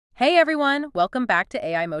Hey everyone, welcome back to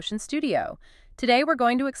AI Motion Studio. Today we're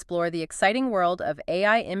going to explore the exciting world of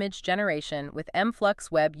AI image generation with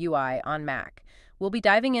MFlux Web UI on Mac. We'll be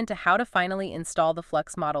diving into how to finally install the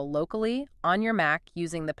Flux model locally on your Mac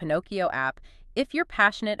using the Pinokio app if you're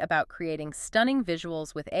passionate about creating stunning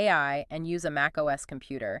visuals with AI and use a macOS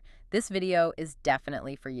computer. This video is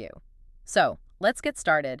definitely for you. So, let's get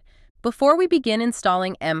started. Before we begin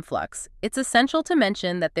installing MFlux, it's essential to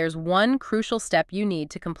mention that there's one crucial step you need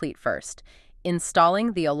to complete first: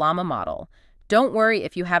 installing the Llama model. Don't worry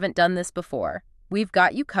if you haven't done this before. We've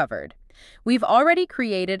got you covered. We've already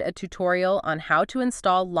created a tutorial on how to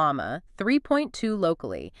install Llama 3.2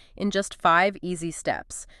 locally in just 5 easy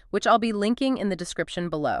steps, which I'll be linking in the description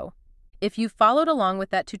below. If you've followed along with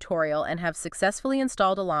that tutorial and have successfully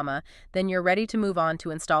installed a Llama, then you're ready to move on to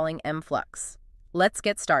installing MFlux. Let's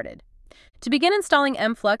get started. To begin installing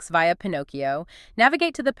MFlux via Pinokio,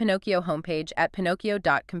 navigate to the Pinokio homepage at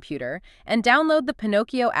pinokio.computer and download the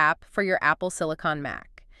Pinokio app for your Apple Silicon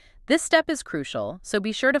Mac. This step is crucial, so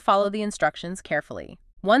be sure to follow the instructions carefully.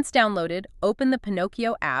 Once downloaded, open the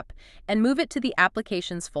Pinokio app and move it to the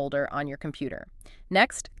Applications folder on your computer.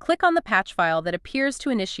 Next, click on the patch file that appears to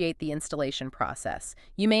initiate the installation process.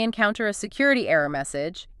 You may encounter a security error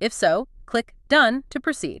message. If so, click Done to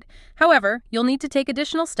proceed. However, you'll need to take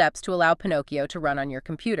additional steps to allow Pinokio to run on your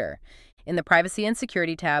computer. In the Privacy and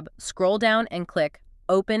Security tab, scroll down and click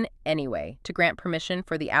Open Anyway to grant permission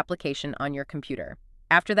for the application on your computer.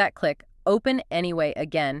 After that, click Open Anyway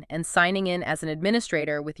again and signing in as an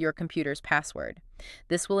administrator with your computer's password.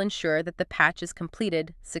 This will ensure that the patch is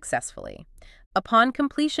completed successfully. Upon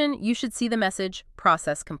completion, you should see the message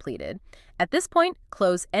Process Completed. At this point,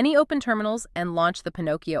 close any open terminals and launch the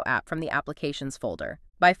Pinokio app from the Applications folder.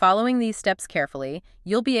 By following these steps carefully,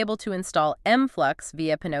 you'll be able to install MFlux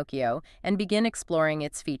via Pinokio and begin exploring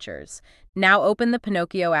its features. Now open the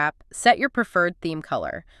Pinokio app, set your preferred theme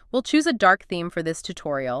color. We'll choose a dark theme for this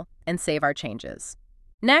tutorial and save our changes.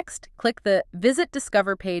 Next, click the Visit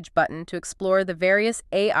Discover Page button to explore the various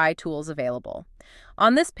AI tools available.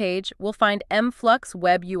 On this page, we'll find MFlux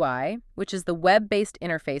Web UI, which is the web-based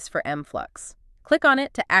interface for MFlux. Click on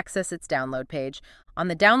it to access its download page. On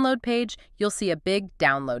the download page, you'll see a big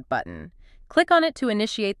Download button. Click on it to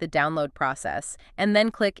initiate the download process, and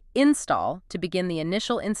then click Install to begin the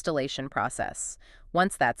initial installation process.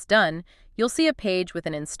 Once that's done, you'll see a page with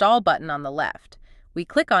an Install button on the left. We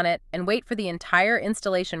click on it and wait for the entire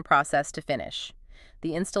installation process to finish.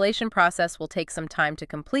 The installation process will take some time to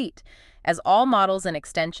complete, as all models and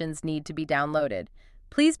extensions need to be downloaded.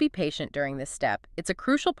 Please be patient during this step. It's a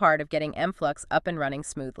crucial part of getting MFlux up and running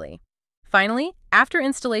smoothly. Finally, after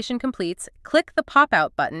installation completes, click the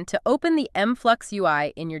pop-out button to open the MFlux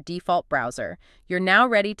UI in your default browser. You're now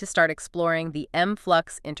ready to start exploring the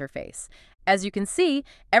MFlux interface. As you can see,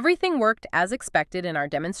 everything worked as expected in our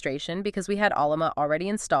demonstration because we had Llama already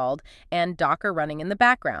installed and Docker running in the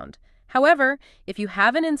background. However, if you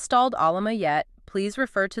haven't installed Llama yet, please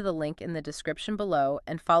refer to the link in the description below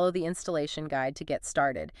and follow the installation guide to get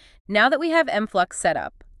started. Now that we have MFlux set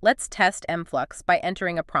up, let's test MFlux by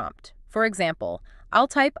entering a prompt. For example, I'll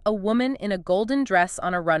type "a woman in a golden dress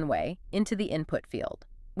on a runway" into the input field.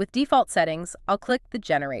 With default settings, I'll click the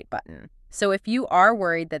Generate button. So if you are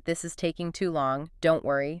worried that this is taking too long, don't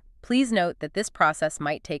worry. Please note that this process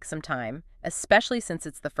might take some time, especially since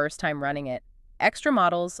it's the first time running it. Extra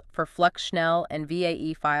models for Flux Schnell and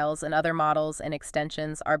VAE files and other models and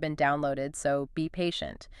extensions are been downloaded, so be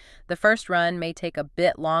patient. The first run may take a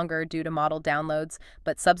bit longer due to model downloads,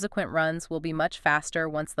 but subsequent runs will be much faster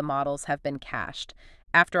once the models have been cached.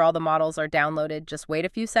 After all the models are downloaded, just wait a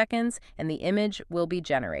few seconds and the image will be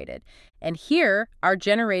generated. And here, our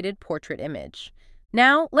generated portrait image.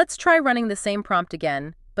 Now, let's try running the same prompt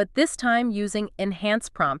again, but this time using Enhance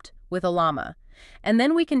Prompt with a Llama. And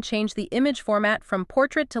then we can change the image format from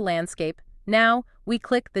portrait to landscape. Now, we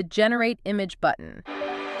click the Generate Image button.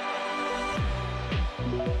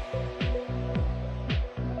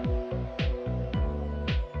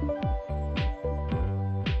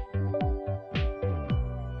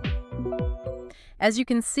 As you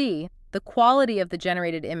can see, the quality of the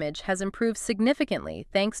generated image has improved significantly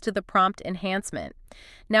thanks to the prompt enhancement.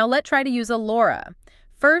 Now let's try to use a Lora.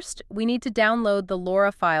 First, we need to download the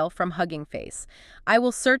Lora file from Hugging Face. I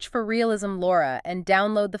will search for Realism Lora and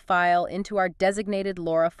download the file into our designated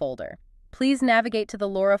Lora folder. Please navigate to the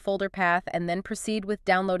Lora folder path and then proceed with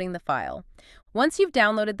downloading the file. Once you've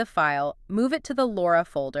downloaded the file, move it to the Lora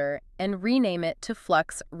folder and rename it to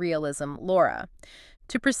Flux Realism Lora.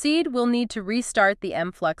 To proceed, we'll need to restart the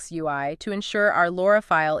MFlux UI to ensure our Lora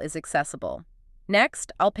file is accessible.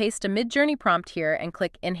 Next, I'll paste a mid-journey prompt here and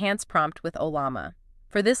click Enhance Prompt with Llama.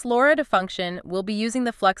 For this Lora to function, we'll be using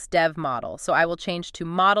the Flux dev model, so I will change to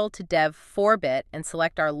model to dev 4-bit and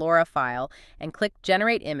select our Lora file and click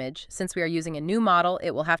Generate Image. Since we are using a new model,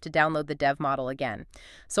 it will have to download the dev model again.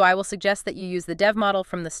 So I will suggest that you use the dev model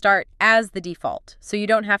from the start as the default, so you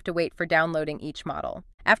don't have to wait for downloading each model.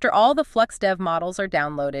 After all the Flux dev models are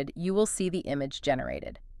downloaded, you will see the image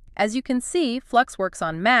generated. As you can see, Flux works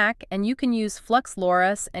on Mac, and you can use Flux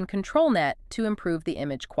Lora and ControlNet to improve the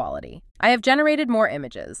image quality. I have generated more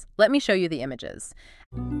images. Let me show you the images.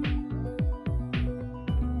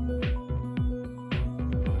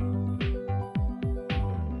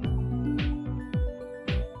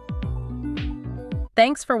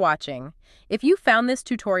 Thanks for watching. If you found this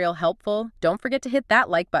tutorial helpful, don't forget to hit that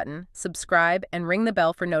like button, subscribe, and ring the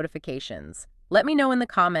bell for notifications. Let me know in the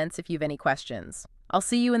comments if you have any questions. I'll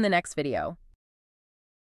see you in the next video.